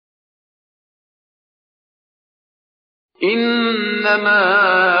إنما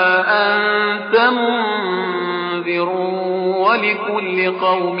أنت منذر ولكل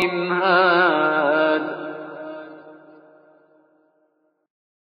قوم هاد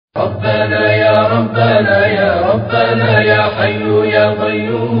ربنا يا ربنا يا ربنا يا حي يا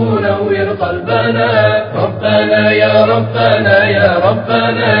قيوم نور قلبنا ربنا يا ربنا يا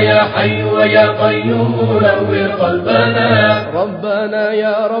ربنا يا حي يا قيوم نور قلبنا ربنا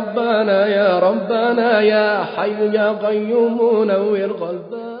يا ربنا يا ربنا يا حي يا قيوم نور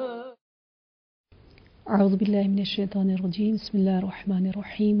قلبنا. أعوذ بالله من الشيطان الرجيم. بسم الله الرحمن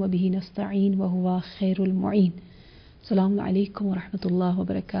الرحيم وبه نستعين وهو خير المعين. Assalamu alaikum wa rahmatullahi wa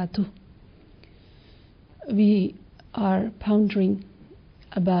barakatuh. We are pondering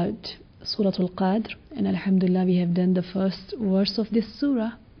about Surah Al-Qadr, and Alhamdulillah we have done the first verse of this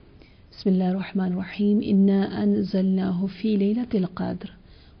surah. Bismillah ar-Rahman ar-Rahim. Inna anzalnahu fi laylatil qadr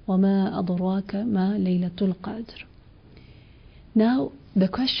wa ma adraka ma laylatul qadr. Now the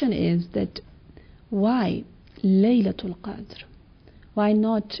question is that why Laylatul Qadr? Why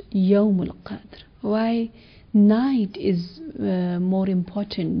not Yawmul Qadr? Why night is more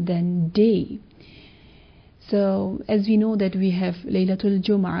important than day? So as we know that we have Laylatul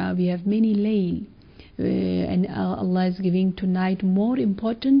Jum'ah, we have many layl, and Allah is giving to night more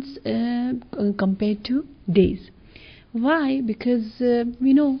importance compared to days. Why? Because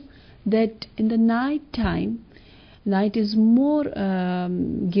we know that in the night time, night is more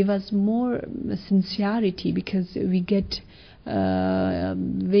give us more sincerity, because we get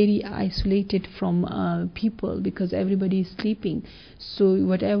very isolated from people, because everybody is sleeping. So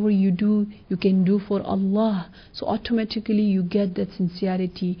whatever you do, you can do for Allah. So automatically you get that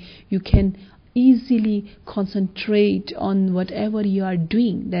sincerity. You can easily concentrate on whatever you are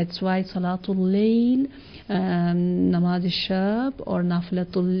doing. That's why Salatul Layl, Namaz Shab or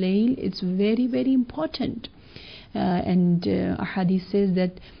Nafilatul Layl, it's very, very important. And a hadith says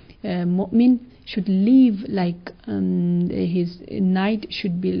that mu'min should live like his night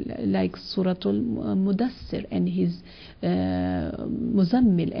should be like Suratul Mudassir, and his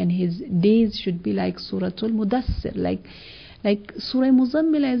Muzammil, and his days should be like Suratul Mudassir, like Surah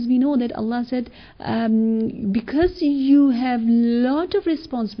Muzammil. As we know that Allah said, because you have lot of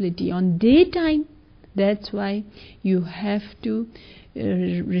responsibility on daytime, that's why you have to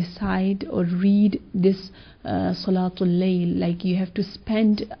recite or read this Salatul Layl, like you have to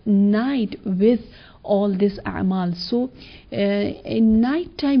spend night with all this a'mal. So in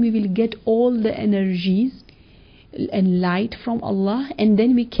night time we will get all the energies and light from Allah, and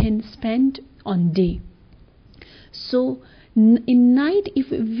then we can spend on day. So in night,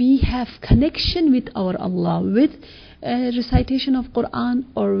 if we have connection with our Allah, with recitation of Quran,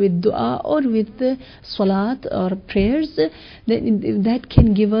 or with dua, or with salat or prayers, that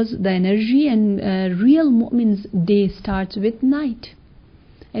can give us the energy, and real mu'min's day starts with night.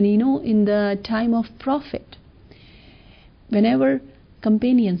 And you know, in the time of Prophet, whenever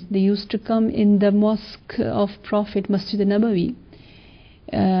companions, they used to come in the mosque of Prophet, Masjid al-Nabawi,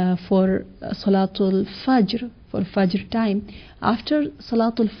 for Salatul Fajr, for Fajr time. After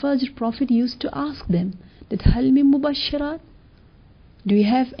Salatul Fajr, Prophet used to ask them that Hal min mubashirat, do you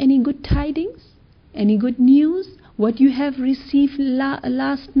have any good tidings, any good news, what you have received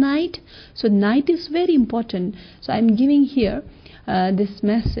last night? So night is very important. So I'm giving here this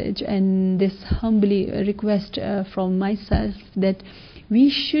message and this humbly request from myself, that we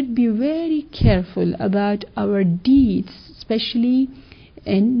should be very careful about our deeds, especially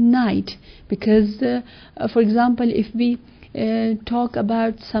in night. Because for example, if we talk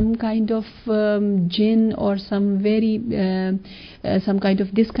about some kind of jinn, or some very some kind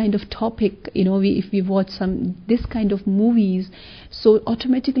of this kind of topic, you know, if we watch some this kind of movies, so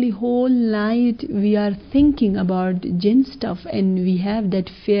automatically whole night we are thinking about jinn stuff, and we have that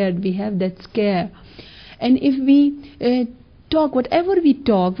fear, we have that scare. And if we talk, whatever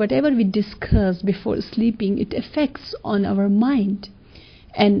we discuss before sleeping, it affects on our mind.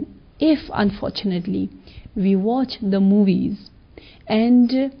 And if unfortunately we watch the movies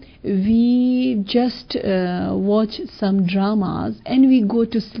and we just watch some dramas and we go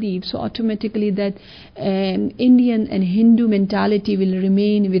to sleep, so automatically that Indian and Hindu mentality will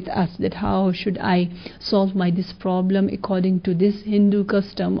remain with us, that how should I solve this problem according to this Hindu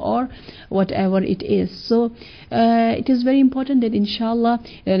custom or whatever it is. So it is very important that inshallah,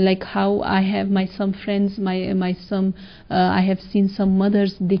 like how I have some friends, I have seen some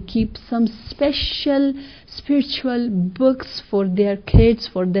mothers, they keep some special spiritual books for their kids,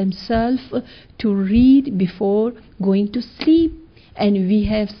 for themselves to read before going to sleep. and we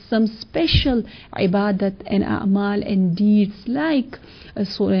have some special ibadat and a'mal and deeds like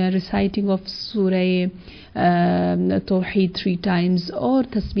reciting of Surah Tawheed 3 times, or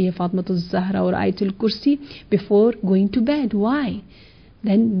Tasbih Fatmatul Zahra or Ayatul Kursi before going to bed. Why?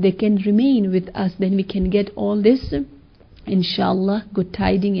 Then they can remain with us, then we can get all this, inshallah, good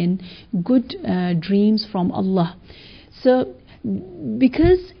tidings and good dreams from Allah. So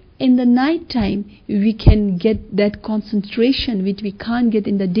because in the night time we can get that concentration which we can't get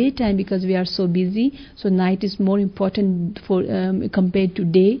in the daytime because we are so busy. So night is more important for compared to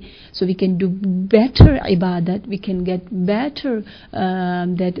day. So we can do better ibadat, we can get better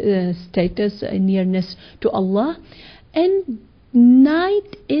status, nearness to Allah. And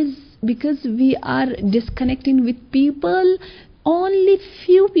night is because we are disconnecting with people, only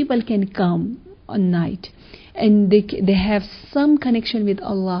few people can come on night, and they have some connection with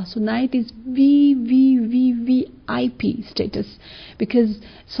Allah. So night is VIP status, because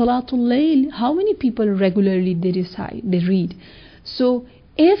Salatul Layl, how many people regularly they read? So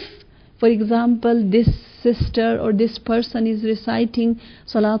if, for example, this sister or this person is reciting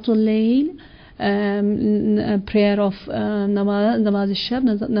Salatul Layl, prayer of namaz shab,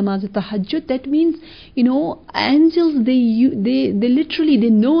 namaz tahajjud, that means, you know, angels, they literally, they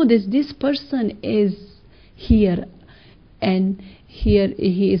know this person is here, and here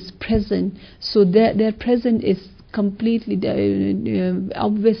he is present. So their presence is completely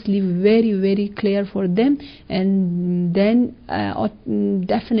obviously very clear for them, and then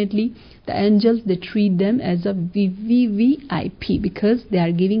definitely the angels, they treat them as a VIP, because they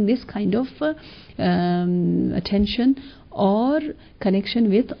are giving this kind of attention or connection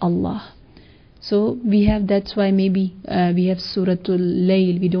with Allah. So we have, that's why maybe we have Suratul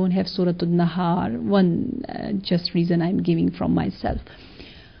Layl, we don't have Suratul Nahar. One just reason I'm giving from myself.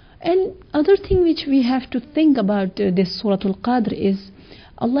 And other thing which we have to think about this Suratul Qadr is,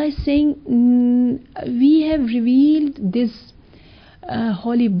 Allah is saying we have revealed this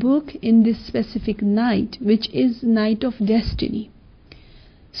holy book in this specific night, which is night of destiny.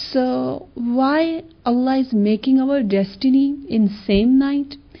 So why Allah is making our destiny in same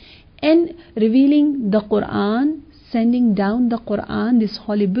night, and revealing the Quran, sending down the Quran, this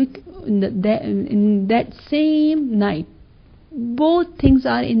holy book, in that same night? Both things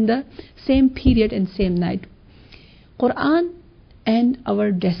are in the same period and same night. Quran and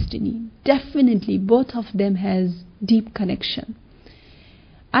our destiny, definitely both of them has deep connection.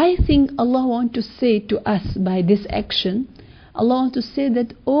 I think Allah wants to say to us by this action, Allah wants to say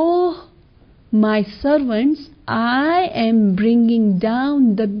that, oh my servants, I am bringing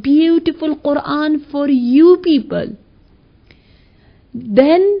down the beautiful Quran for you people.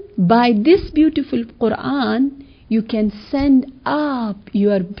 Then by this beautiful Quran, you can send up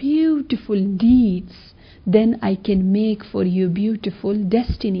your beautiful deeds. Then I can make for you beautiful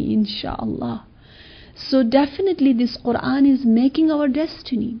destiny, inshallah. So definitely this Quran is making our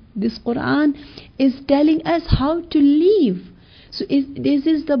destiny. This Quran is telling us how to live. So this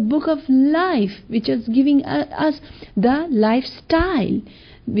is the book of life, which is giving us the lifestyle,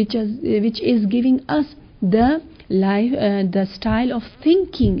 which is giving us the life, the style of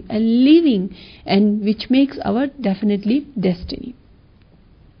thinking and living, and which makes our definitely destiny.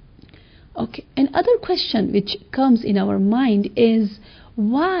 Okay, another question which comes in our mind is,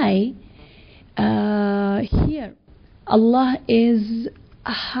 why here Allah is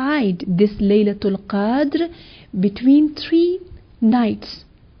hide this Laylatul Qadr between 3 nights?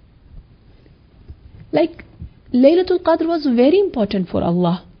 Like, Laylatul Qadr was very important for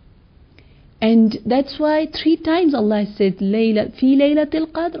Allah, and that's why 3 times Allah said fi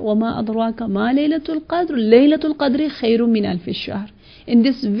Laylatul Qadr wa ma adraka ma Laylatul Qadr, Laylatul Qadri khayrun min alfi shahr. In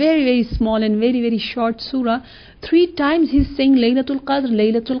this very small and very short surah, 3 times he's saying Laylatul Qadr,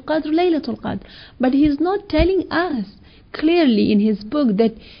 Laylatul Qadr, Laylatul Qadr. But he's not telling us clearly in his book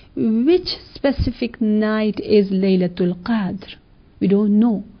that which specific night is Laylatul Qadr. We don't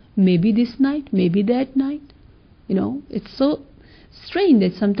know. Maybe this night, maybe that night. You know, it's so strange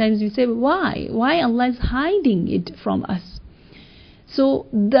that sometimes we say, why Allah is hiding it from us. So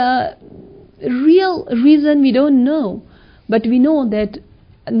the real reason we don't know, but we know that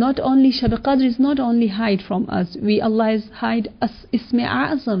not only Shab Qadr is not only hide from us, Allah is hide us Ismi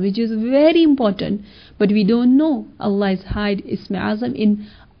Azam, which is very important, but we don't know Allah is hide Ismi Azam in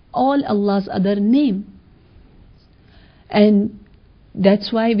all Allah's other name. And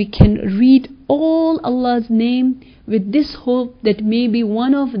that's why we can read all Allah's name with this hope that maybe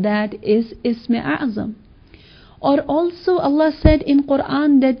one of that is Ismi Azam. Or also Allah said in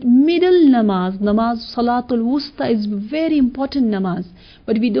Quran that middle namaz, Salatul Wusta, is very important namaz,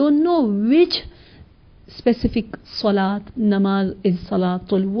 but we don't know which specific salat, namaz is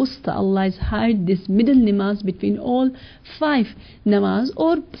salatul wusta. Allah has hide this middle namaz between all 5 namaz,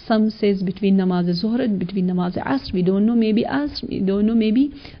 or some says between namaz zuhr and between namaz asr. We don't know, maybe asr, we don't know,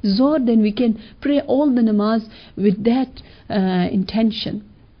 maybe zuhr. Then we can pray all the namaz with that intention.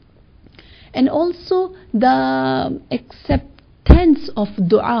 And also the acceptance of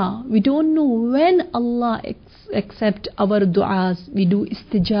dua. We don't know when Allah accept our du'as. We do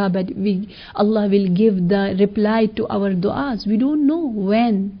istijabat, Allah will give the reply to our du'as. We don't know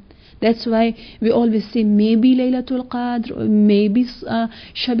when. That's why we always say maybe Laylatul Qadr, maybe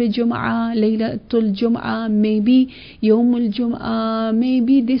Shab Jum'ah, Laylatul Jum'ah, maybe Yawmul Jum'ah,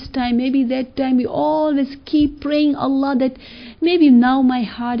 maybe this time, maybe that time. We always keep praying Allah that maybe now my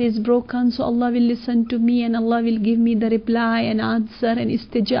heart is broken, so Allah will listen to me and Allah will give me the reply and answer and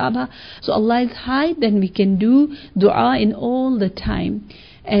istijabah. So Allah is high, then we can do dua in all the time.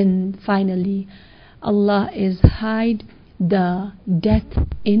 And finally, Allah is hide the death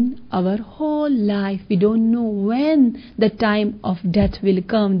in our whole life. We don't know when the time of death will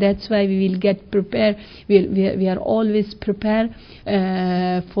come. That's why we will get prepared. We are always prepared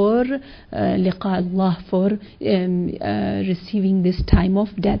for liqa Allah, for receiving this time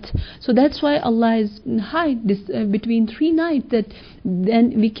of death. So that's why Allah is hide this between 3 nights, that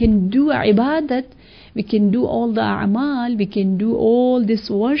then we can do ibadat, we can do all the a'mal, we can do all this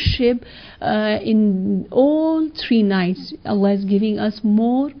worship in all 3 nights. Allah is giving us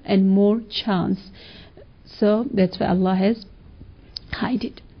more and more chance. So that's why Allah has hide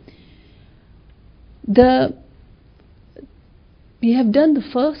it. We have done the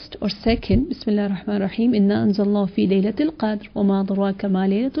first or second. Bismillah ar-Rahman ar-Rahim. Inna anzalnahu fi laylatil qadr wa ma adraka ma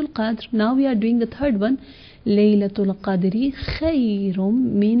laylatul qadr. Now we are doing the third one. Laylatul qadri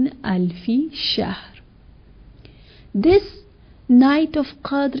khayrum min alfi shahr. This night of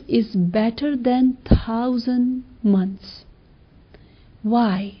Qadr is better than 1,000 months.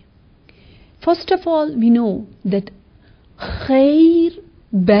 Why? First of all, we know that khair,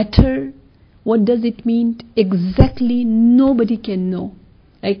 better, what does it mean exactly? Nobody can know.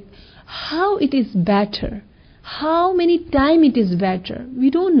 Like how it is better, how many times it is better, we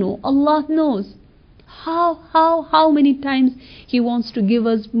don't know. Allah knows. How many times He wants to give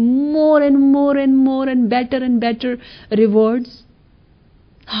us more and more and more and better rewards.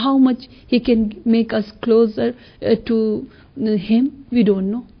 How much He can make us closer to Him, we don't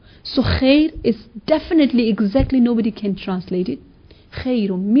know. So khair is definitely exactly, nobody can translate it.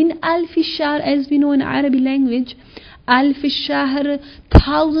 Khairum min alfi shahr, as we know in Arabic language. Alf shahr,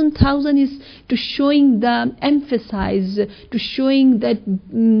 1,000 is to showing the emphasize, to showing that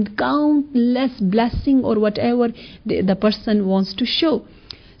countless blessing or whatever the person wants to show.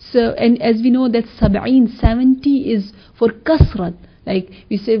 So, and as we know that 70 is for kasrat. Like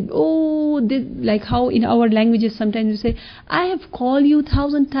we say, like how in our languages sometimes we say, I have called you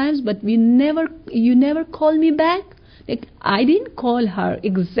 1,000 times, but you never call me back. Like I didn't call her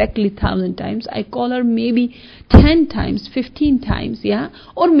exactly 1,000 times. I call her maybe 10 times, 15 times, yeah,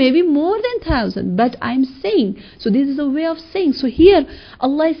 or maybe more than 1,000. But I'm saying, so this is a way of saying. So here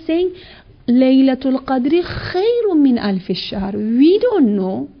Allah is saying, Laylatul Qadri khayrun min alfi shahr. We don't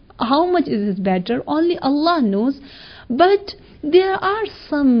know how much is it better. Only Allah knows. But there are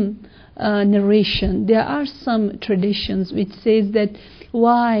some narration, there are some traditions which says that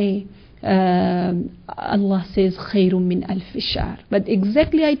why Allah says khairum min alf shahr. But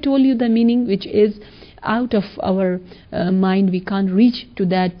exactly I told you the meaning, which is out of our mind. We can't reach to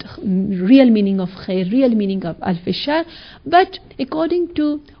that real meaning of khair, real meaning of alf shahr. But according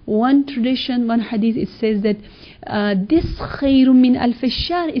to one tradition, one hadith, it says that this khairum min alf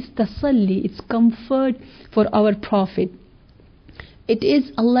shahr is tasalli, it's comfort for our Prophet. It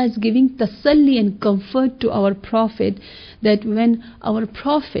is Allah is giving tasalli and comfort to our Prophet, that when our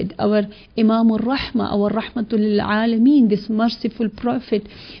Prophet, our Imam al-Rahmah, our Rahmatul lil Alameen, this merciful Prophet,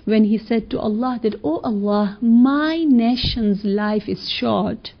 when he said to Allah that, oh Allah, my nation's life is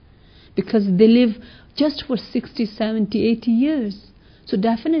short, because they live just for 60, 70, 80 years. So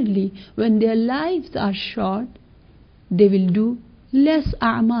definitely when their lives are short, they will do less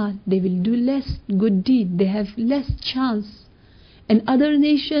a'mal, they will do less good deed, they have less chance. And other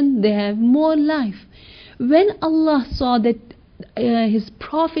nation, they have more life. When Allah saw that His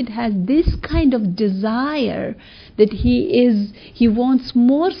Prophet has this kind of desire, that he wants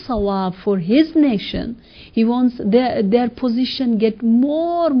more sawab for his nation, he wants their position get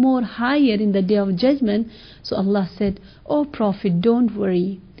more higher in the Day of Judgment. So Allah said, oh Prophet, don't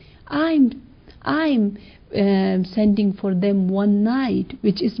worry, I'm sending for them one night,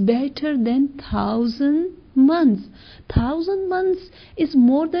 which is better than 1,000 months. 1,000 months is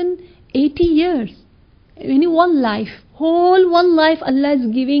more than 80 years. one life, whole one life Allah is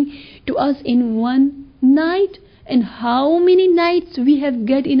giving to us in one night. And how many nights we have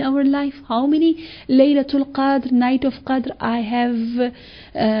got in our life? How many Laylatul Qadr, night of Qadr I have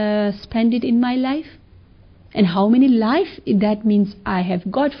spent it in my life? And how many life that means I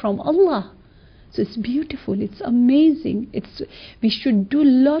have got from Allah. So it's beautiful, it's amazing. We should do a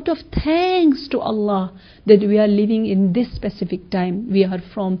lot of thanks to Allah that we are living in this specific time. We are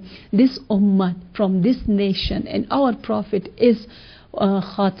from this ummah, from this nation, and our Prophet is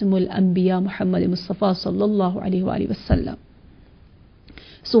Khatimul Anbiya Muhammad Mustafa sallallahu alaihi wasallam.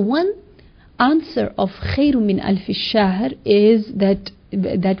 So one answer of Khairun min alfi shahr is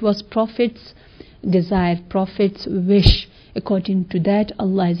that was Prophet's desire, Prophet's wish. According to that,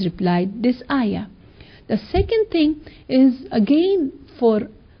 Allah has replied this ayah. The second thing is again for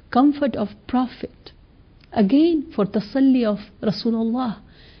comfort of Prophet, again for tasalli of Rasulullah,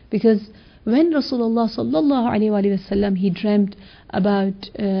 because when Rasulullah sallallahu alaihi wasallam he dreamt about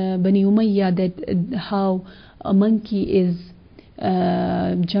Bani Umayyah, that how a monkey is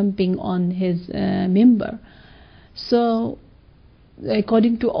jumping on his mimbar. So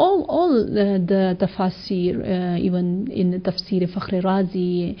according to all the tafasir, even in the tafsir Fakhr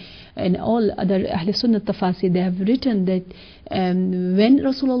Razi and all other Ahl Sunnah tafasir, they have written that when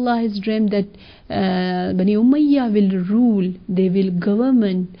Rasulullah has dreamed that Bani Umayyah will rule, they will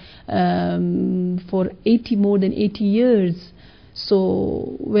govern for more than 80 years.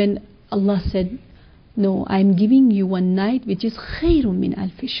 So when Allah said, no, I am giving you one night which is khairun min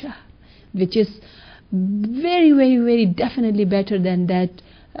alfi shahr, which is very, very, very definitely better than that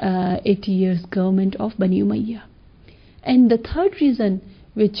 80 years government of Bani Umayyah. And the third reason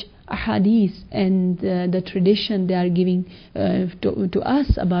which ahadith and the tradition they are giving to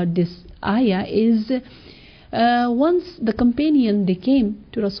us about this ayah is once the companion, they came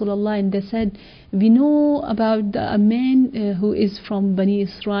to Rasulullah and they said, we know about a man who is from Bani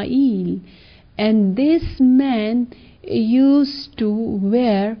Israel, and this man used to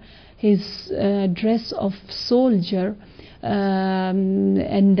wear his dress of soldier,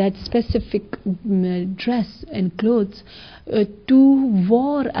 and that specific dress and clothes to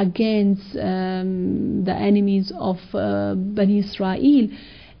war against the enemies of Bani Israel.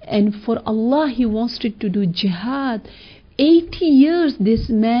 And for Allah he wanted to do jihad. 80 years this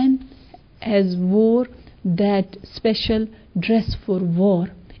man has wore that special dress for war,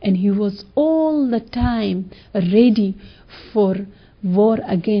 and he was all the time ready for war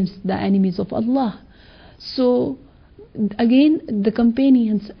against the enemies of Allah. So again the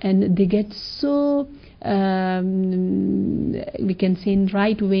companions, and they get so we can say in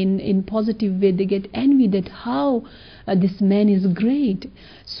right way, in positive way, they get envy that how this man is great,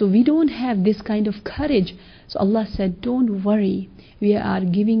 so we don't have this kind of courage. So Allah said, don't worry, we are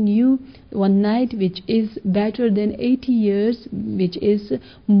giving you one night which is better than 80 years, which is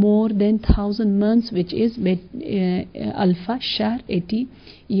more than 1,000 months, which is alfa shahr, 80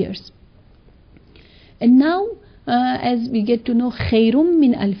 years. And now as we get to know khairum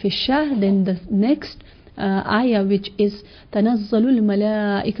min alfi shahr, then the next ayah, which is tanazzalul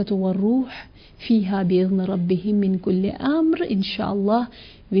malaikatu war ruh fiha bi'idhni rabbihim min kulli amr, inshallah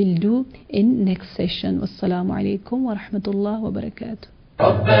we'll do in next session. Wassalamu alaikum wa rahmatullah wa barakatuh.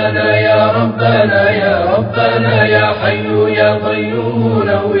 ربنا يا ربنا يا ربنا يا حي يا قيوم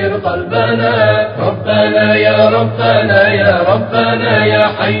نور قلبنا. ربنا يا ربنا يا ربنا يا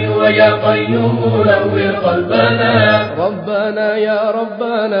حي يا قيوم نور قلبنا. ربنا يا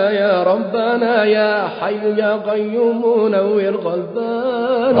ربنا يا ربنا يا حي يا قيوم نور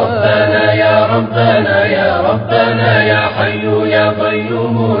قلبنا. ربنا يا ربنا يا ربنا يا حي يا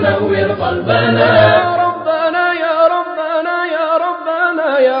قيوم نور قلبنا.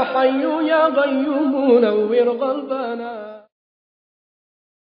 يا حي يا قيوم نور قلبنا.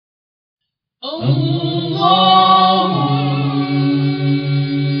 اللهم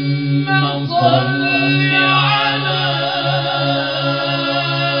صل